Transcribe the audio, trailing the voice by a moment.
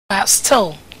But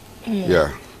still.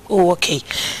 Yeah. Oh, okay.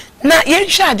 Now, you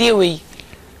share the way.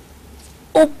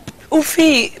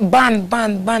 Ufi band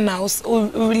now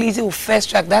release your first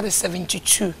track that is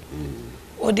 72.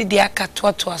 Or did the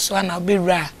akatwa so and I'll be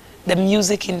rare the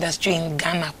music industry in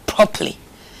Ghana properly.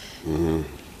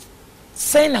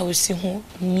 Saying I will see who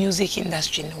music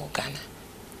industry in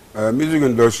Ghana. Music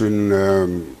industry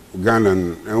in Ghana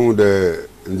and the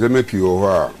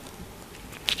Zemepio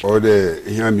or the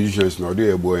young musicians now they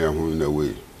are boy in a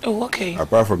way. Oh, okay.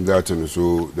 Apart from that, and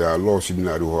so there are laws in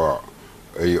that or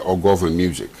govern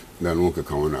music than one can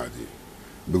come on.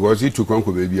 Because it took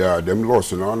Uncle Baby, them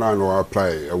laws now no apply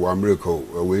a miracle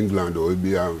or England or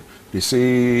be the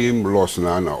same laws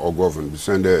now or govern. The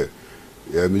send the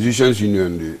musicians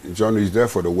union, John is there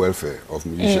for the welfare of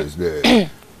musicians there.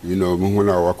 You know, when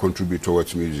I contribute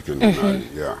towards music and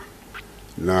yeah.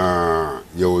 Now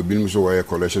you will be so a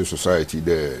collection society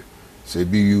there. Say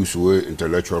be used with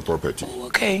intellectual property.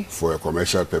 Okay. For a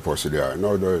commercial purpose there.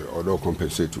 No other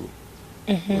compensate to.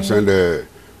 Send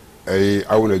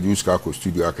I want to use Kako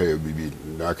studio I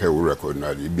can record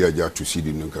now. Be a to see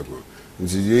the new and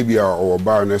see be our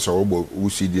barness or who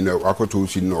see the Akoto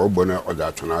see no bonnet or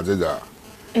that another.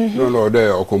 No,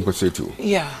 there or compensate to.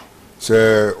 Yeah.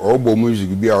 Say obo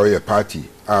music be our party.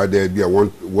 There be a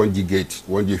one gigate,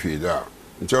 1 G there.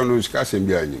 Until no scarce and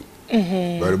behind him.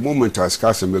 But the moment I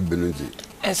scarce and be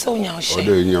and so now share. Or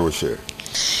they share.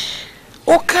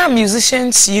 Okay,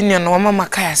 musicians union or Mama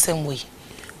Kaya same way.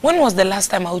 When was the last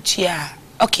time out here?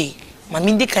 Okay,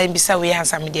 Mamindi can be so we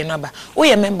answer me the number. Oh,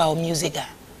 you a member of music?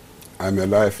 I'm a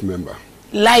life member.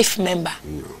 Life member?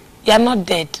 No. You are not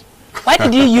dead. Why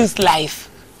did you use life?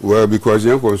 Well, because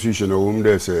in the constitution, a woman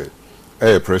there say,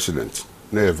 a president,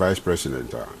 not a vice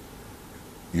president,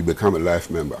 you become a life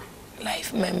member.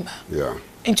 Life member? Yeah.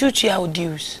 In 2 years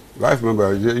dues? Life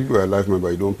member, if you are a life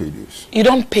member, you don't pay dues. You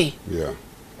don't pay? Yeah.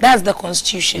 That's the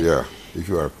constitution? Yeah. If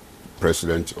you are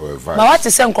president or a vice. But what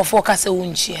is saying Kofoka say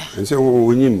unchia? And so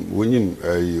when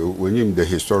you the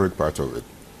historic part of it.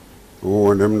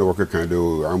 When them know what kind of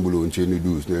Ambolley and change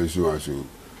dues, so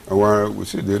and we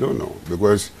say they don't know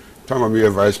because time I'm a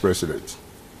vice president.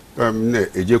 I'm a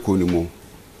Ejekunimo,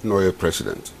 no a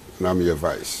president, and I'm a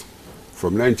vice.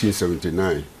 From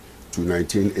 1979 to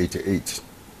 1988.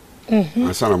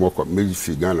 And son of Moko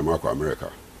made Ghana Marco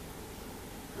America.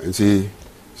 And see,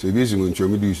 so busy when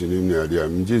you do in India,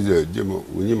 I'm just a demo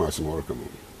when you must more come.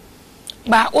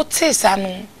 But what says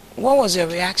what was your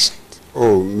reaction?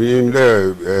 Oh, me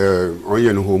there on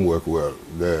your homework well,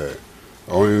 there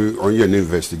on your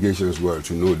investigations well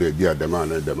to know that they are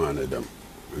demanded them.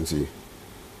 And see,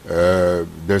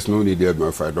 there's no need there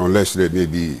my fight unless they may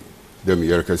be them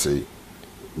Yerka say,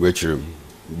 which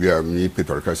we are me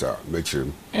Peter Casa, make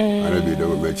him, and I be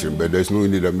them make him, but there's no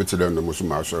need to meet them the most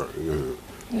master.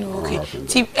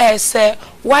 Okay. Say,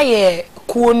 why a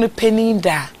cool penny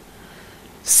da?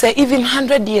 Say, even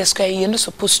 100 years ago, you're not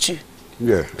supposed to.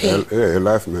 Yeah, a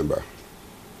life member.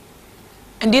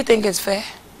 And do you think it's fair?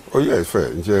 Oh, yeah, it's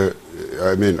fair.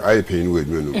 I mean, I pay with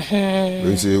me.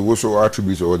 And say, what's your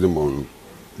attributes of the month?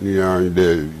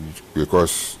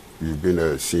 Because you've been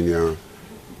a senior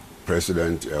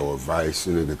president or vice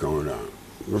in the corner.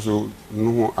 Also,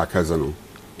 no akazano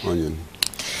onion.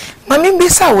 Mami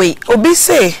bisa we obi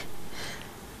say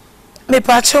me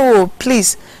pacho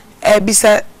please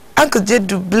bisa Uncle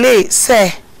Gyedu Blay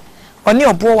say oni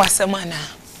obo wasemana.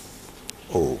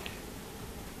 Oh.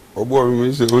 Obo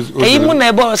me say mu na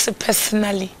ebo say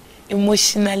personally,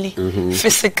 emotionally,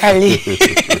 physically.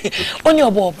 Oni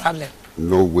obo problem.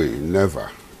 No way, never,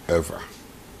 ever.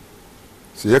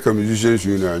 See, you can musicians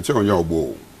union and on your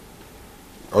obo.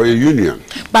 Or a union.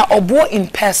 But obo in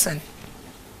person.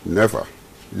 Never.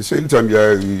 The same time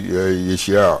you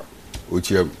share,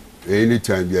 which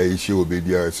anytime you show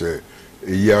baby, I say,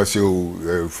 a year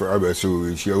so, forever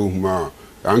so, show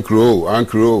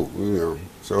uncle, you know.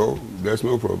 So there's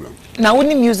no problem. Now,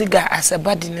 only music as a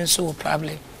body and so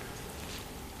problem.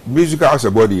 Music as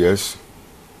a body, yes.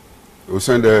 We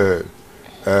send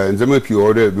and they make you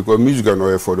order because music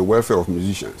is for the welfare of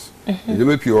musicians. They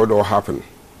make you order happen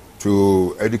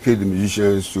to educate the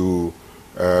musicians to.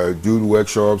 Do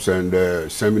workshops and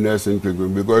seminars and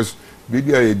because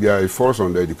BBI force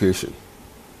on the education.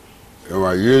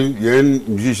 Young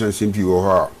musicians simply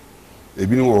or a bit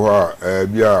more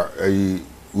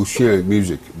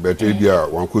music, but they are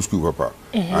one cool school papa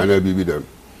and I be them.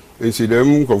 And see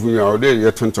them confusing out there,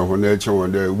 yet turn on nature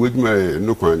one day with my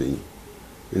no quantity.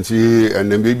 And see,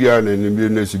 and then baby and the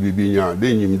business be being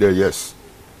then him there, yes,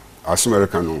 as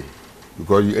American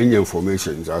because any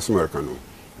information is as American.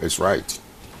 It's right.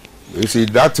 You see,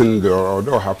 that thing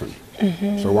will happen.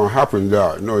 So what happened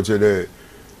there? No, today,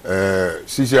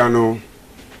 Sisiano,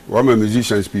 one of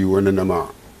musicians be one in the man.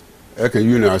 I can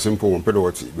union a simple one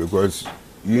pedality because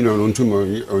you know on tomorrow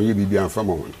on you be and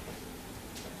family.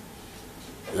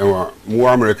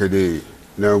 More America Day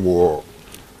now war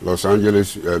Los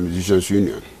Angeles Musicians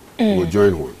Union will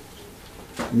join one.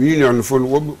 Union for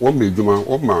one big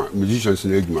my musicians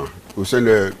in Egma who send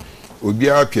a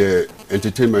Ubia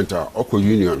entertainment Oko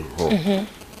Union.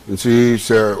 And see,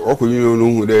 sir, Oko Union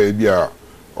who there be a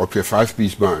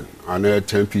 5-piece band and a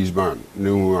 10-piece band.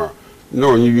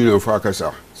 No union for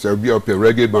Akasa. So be up a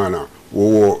reggae band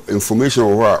or information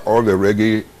over all the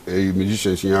reggae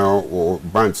musicians now or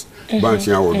bands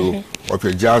now or do or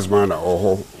a jazz band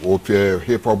or a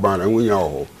hip hop band and we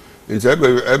know. It's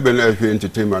every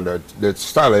entertainment that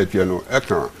style of piano,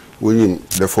 winning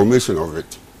the formation of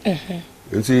it.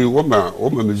 And see what my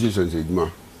musicians did.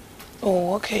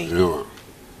 Oh, okay. You know.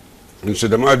 And so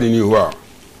the man knew what.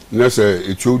 Nessa,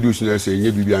 it showed you, Nessa, and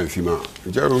you be behind Fima.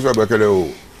 Just back at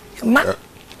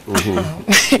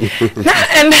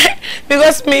and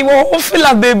because me won't feel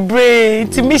a bit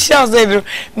brave to me shells there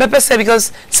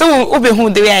because so ube who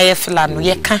the way I feel no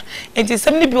you can't it is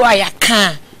something why I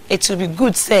can it will be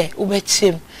good say ube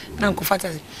chim na ko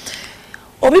fantasy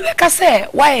obi beka say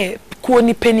why ko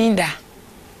ni peninda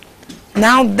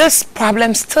now this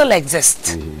problem still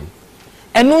exists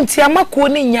and unti ama ko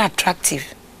ni nya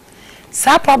attractive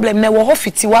sa problem na wo ho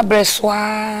fiti wa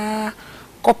breswa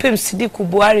kopem sidi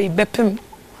kubuari bepem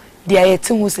dia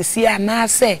yetin wo sesi ana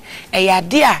se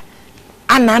eyade a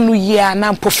ananu ye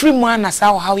ana pofri mu ana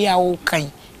sa how ya wo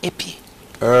kan epi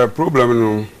problem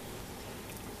no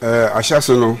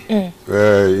ashase no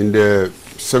in the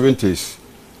 70s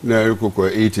na ekoko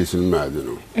 80s in mad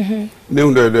no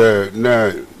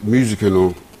na music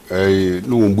no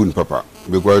no wombun papa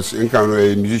because in kan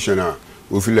a musician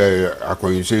we feel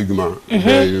akon say djuma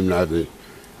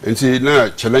and see na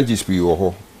challenges be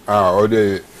ho or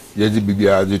the yezi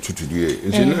bibia the today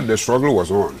and see the struggle was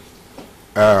on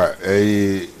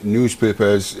a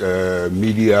newspapers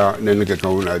media neneka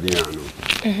kan adiano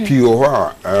pio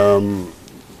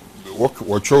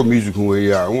what show music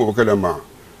we are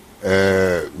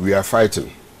we are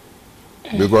fighting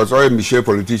because all Michelle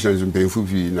politicians in painful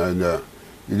na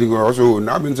you think also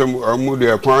na been some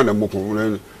amode akwan na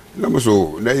mokon na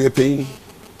so na ye pain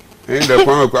and the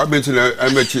point I've been to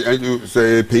the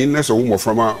say pain so more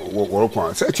from a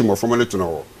work search more from a little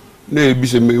no ne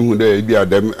be me who there be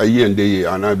them a year and day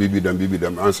and I be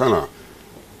them and sana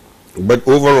but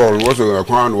overall was a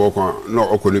quan walk on no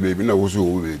okole baby no was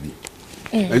baby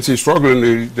and see struggling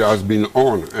it has been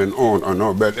on and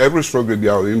on but every struggle be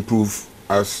will improve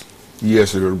as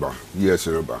years in about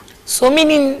so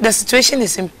meaning the situation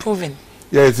is improving.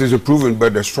 Yeah, it is improving,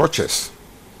 but the structures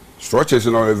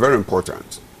are very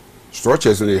important.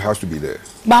 Structures and it has to be there.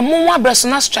 But more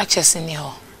personal structures in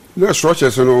here. No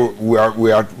structures, we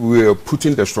are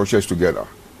putting the structures together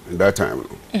in that time,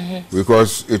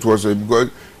 because it was because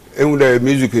the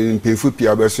music in painful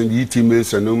piabas and the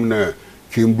teammates and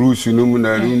King Bruce,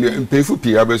 and painful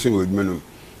piabas with men.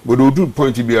 But we do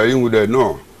point to be a young with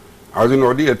no. I don't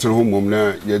know the home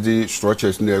now. The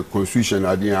structures in the constitution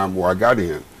are the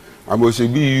guardian. I must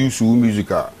be used to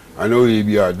music. I know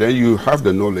then you have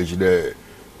the knowledge there.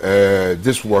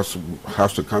 This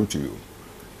has to come to you,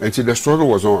 and see the struggle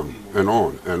was on and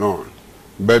on.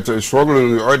 But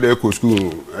struggling all the eco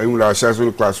school, I would assess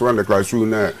class 1, the class 2,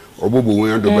 or Bobo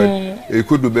went to bed. It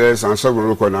could do best and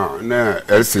several now,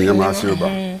 else in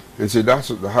and see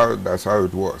that's how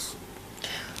it was.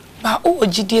 But oh,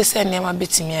 GDS never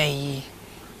beat me.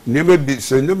 Never be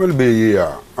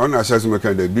here. On assessment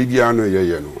kind of big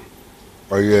no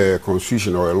or a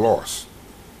constitution or a loss,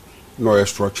 no a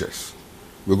structures.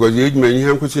 Because the many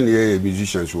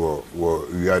musicians were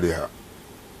there.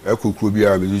 Could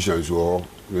be musicians who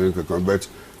but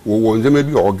one them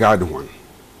maybe or guard one.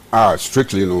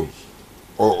 Strictly no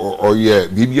or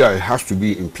BBI has to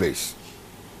be in place.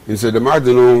 Instead the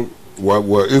matter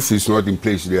if it's not in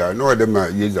place there, no them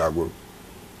years ago.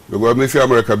 Because if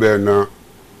America bear now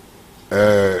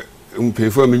pay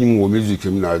for minimum music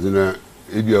na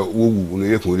ebia wowu no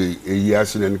yekure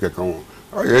eyiase ne nkeka ho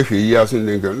ayehwe eyiase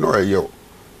ne nkeka no ayo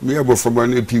me abo from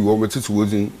an EP wo metete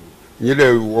wozin nye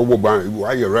de wo ban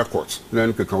aye records ne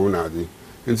nkeka ho na ade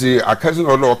nti akazi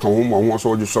no lo kan ho mo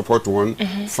so just support one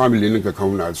family ne nkeka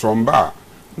ho na so mba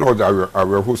no da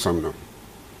awe sam na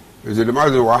is the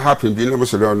matter what happened be no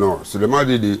so no so the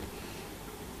matter the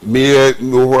me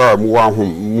no ho mo wa ho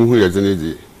mu hu ye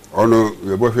zenedi ono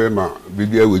ye bo hwe ma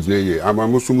bibia wojina ye ama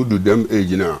musumu du dem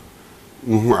age na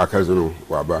akazi no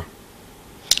waba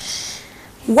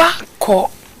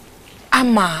wako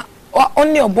ama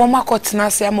only Obama cotton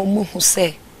say I'm a who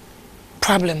say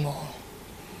problem or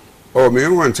oh me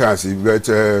one chance but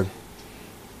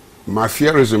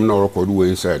mafiaism no record way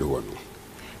inside one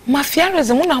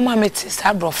mafiaism one am met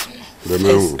sabrof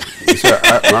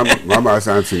mama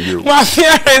asante you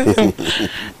mafiaism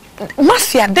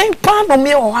mafia then pan on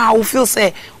me or how feel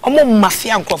say omo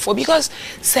mafia nkrofo because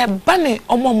say bane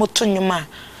omo moto nyuma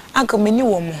anka meni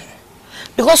wo mo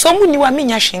because omo ni wa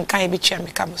menya hwenkan be chia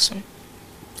me kaboso.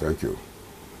 Thank you.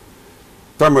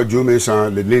 Tama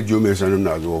Jomesan, the late Jomesan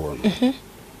na zo no.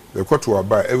 The court to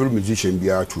buy every musician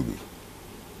be out to be.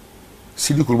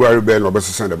 Sidi Kulwari be no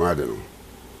best send them ade no.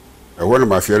 I want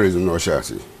my fears no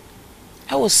shasi.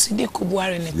 I was Sidi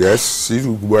Kulwari. Yes, Sidi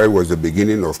Kulwari was the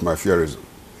beginning of mafiaism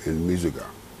in musica.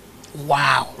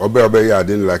 Wow. Obe I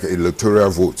didn't like electoral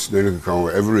votes. Then you can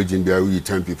every region be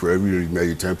 10 people, every region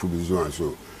be 10 people so and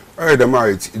so.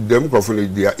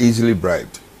 Them they are easily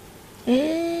bribed.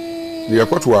 The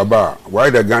court to aba why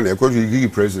the Ghana court you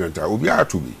president will be out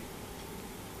to be.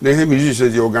 Then him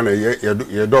musicians you Ghana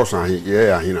your doors and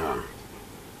hina.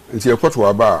 And the court to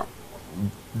aba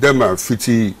them are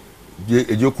 50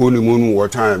 you call moon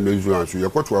what time so your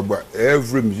court to aba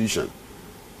every musician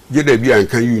get a be and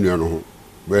can union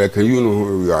where can you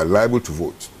know you are liable to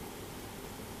vote.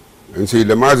 And say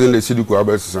the margin the city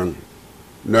ko son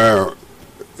now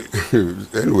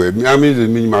anyway, I mean the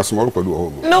minimum small could do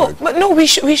home. No, but no, we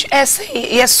should say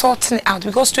yes sorting it out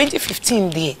because 2015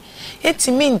 there. It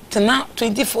means now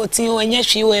 2014 when you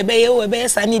she we be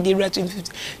sani the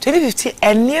 2015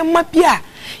 and near mapia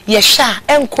yesha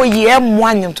enko ye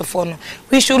mwan to phone.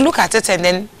 We should look at it and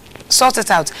then sort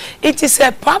it out. It is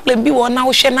a problem be one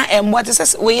now shena and what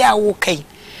is we are okay.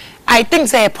 I think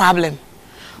it's a problem.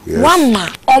 Yes. One ma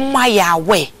on my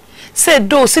way. Said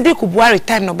though Sidi Kubwari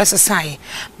time no best sign,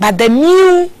 but the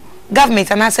new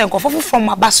government and I say from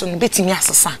Abasun betting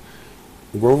yasasa.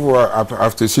 Go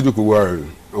after Sidi Kubwari,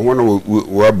 and one of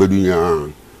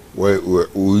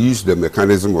we use the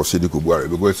mechanism of Sidi Kubwari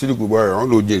because Sidi Kubwari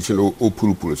only gets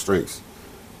pull strengths.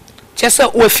 Just so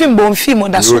we film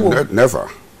that's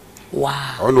never.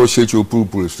 Wow. I know shit you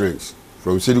pull strengths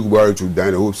from Sidi Kubwari to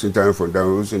Dine Hope Center from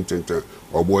down Hope Center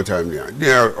or what time there.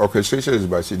 Their orchestration is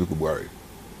by Sidi Kubwari.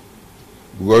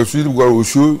 Because we will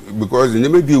show because the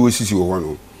name be we see you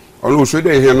one. Alone show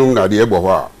they hear no na the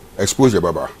ebo exposure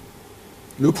baba.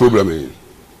 No problem in.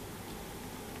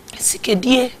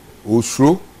 Sikedie. Oh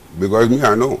show because me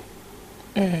I know.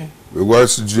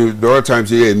 Because the other times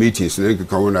here meetings then can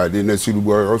come na dey na Sidi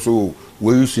also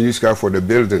we use this car for the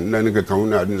building then can come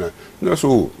na dey. No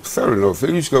so fair enough.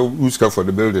 Use car for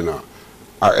the building now.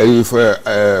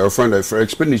 For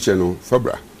expenditure no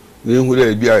fabra. You will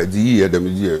be a year,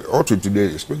 the auto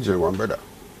today, expenditure one better.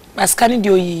 But scanning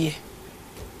your year.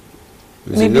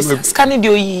 Maybe scanning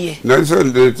your year. Nancy,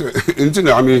 into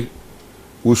the army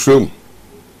will show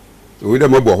with a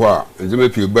mobile, and the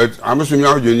maybe, but I'm assuming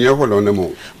you're junior on the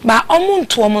moon. But I'm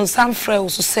to among some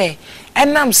friends who say,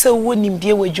 and I'm so winning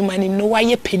beer with you, man, no why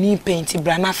a penny painted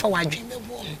brana for what dream of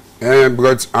one.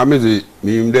 But I'm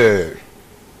there.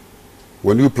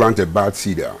 When you plant a bad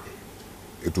seed,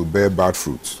 it will bear bad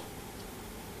fruits.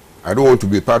 I don't want to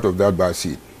be part of that bad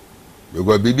seed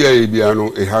because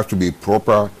BBI it has to be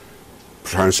proper,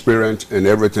 transparent, and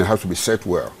everything has to be set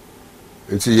well.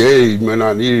 And see, hey, man,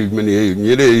 I need many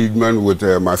man with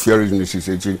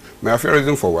mafiaism.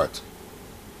 Mafiaism for what?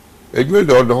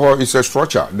 The whole is a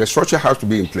structure. The structure has to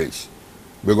be in place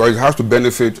because it has to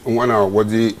benefit one hour what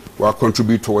they will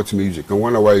contribute towards music and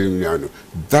one hour.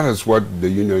 That is what the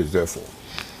union is there for.